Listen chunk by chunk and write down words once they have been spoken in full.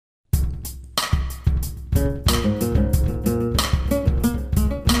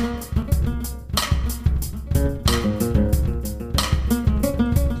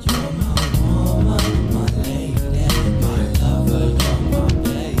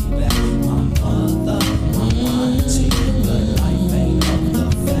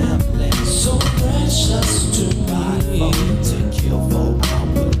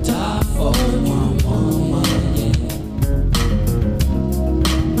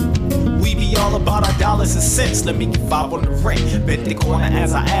Dollars and cents, let me get 5 on the ring. Bent the corner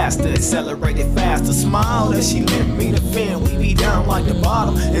as I asked her, accelerated faster. Smiled as she lent me the fin. We be down like the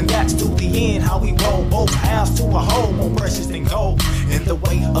bottom, and that's to the end. How we roll both halves to a whole, more precious than gold. In the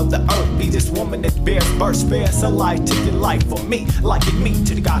weight of the earth, be this woman that bears birth, spares her life to your life for me. Liken me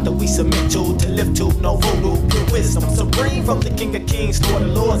to the God that we submit to live to. No voodoo, pure wisdom, supreme from the King of Kings, Lord of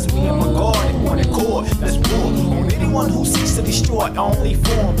Lords. Me and my God in one accord. That's war on anyone who seeks to destroy. Only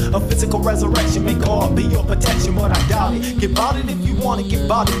form of physical resurrection. May God be your protection, but I doubt it. Get about it if you want to get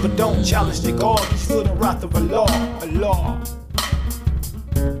about it, but don't challenge the God. You feel the wrath of a law, a law.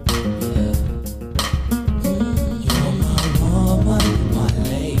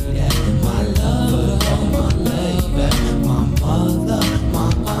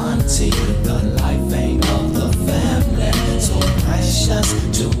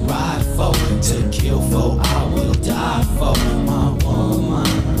 To ride for, to kill for, I will die for my woman.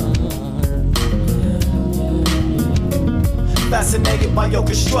 Fascinated by your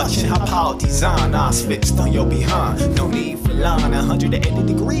construction, how power design, eyes fixed on your behind. No need for line, 180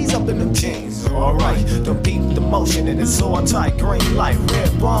 degrees up in them jeans. Alright, don't peep the motion and it's so tight. Green light,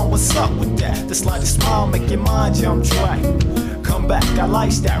 red brown, what's up with that? The slightest smile make your mind jump track. Come back, I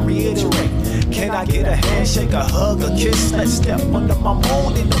like that, reiterate. Can I get a handshake, a hug, a kiss? Let's step under my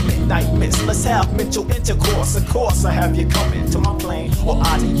moon in the midnight mist. Let's have mental intercourse. Of course, I have you coming to my plane or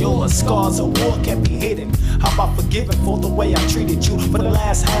out of yours. Scars of war can't be hidden. How about forgiving for the way I treated you for the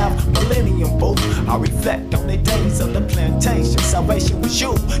last half millennium, boo? I reflect on the days of the plantation. Salvation was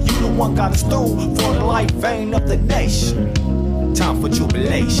you. You the one got us through for the life vein of the nation. Time for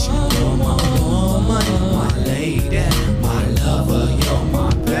jubilation. You're my woman, my lady, my lover, you're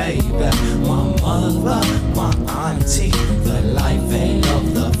my baby, my mother, my auntie, the life vein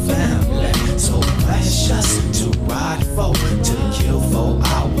of the family. So precious to ride for, to kill for,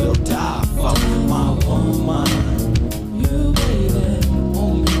 I will die for my woman. You baby.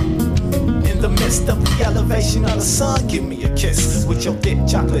 In the midst of the elevation of the sun, give me a kiss with your thick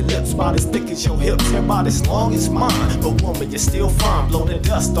chocolate lips, about as thick as your hips, hair about as long as mine. But woman, you're still fine. Blow the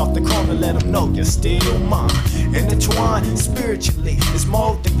dust off the corner, let them know you're still mine. Intertwined spiritually, it's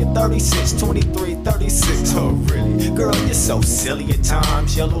more than your 36, 23, 36. Oh really, girl, you're so silly at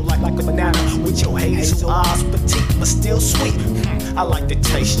times. Yellow like a banana with your hazel eyes, petite but still sweet. I like to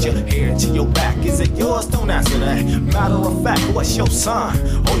taste your hair to your back. Is it yours? Don't answer that. Matter of fact, what's your sign?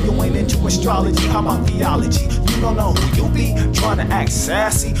 Oh, you ain't into astrology, how about theology? You don't know who you be, trying to act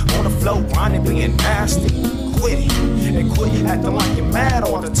sassy on the floor, grinding, being nasty. Quit it, and quit acting like you're mad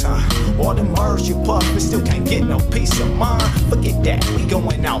all the time. All the merge you puff, but still can't get no peace of mind. Forget that, we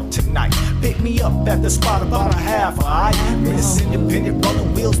going out tonight. Pick me up at the spot about a half, alright? Miss Independent,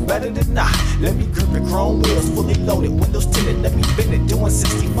 rolling wheels better than not. Let me grip it, chrome wheels, fully loaded, windows tinted. Let me bend it, doing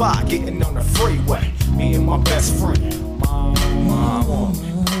 65, getting on the freeway. Me and my best friend, my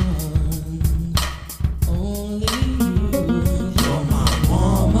woman.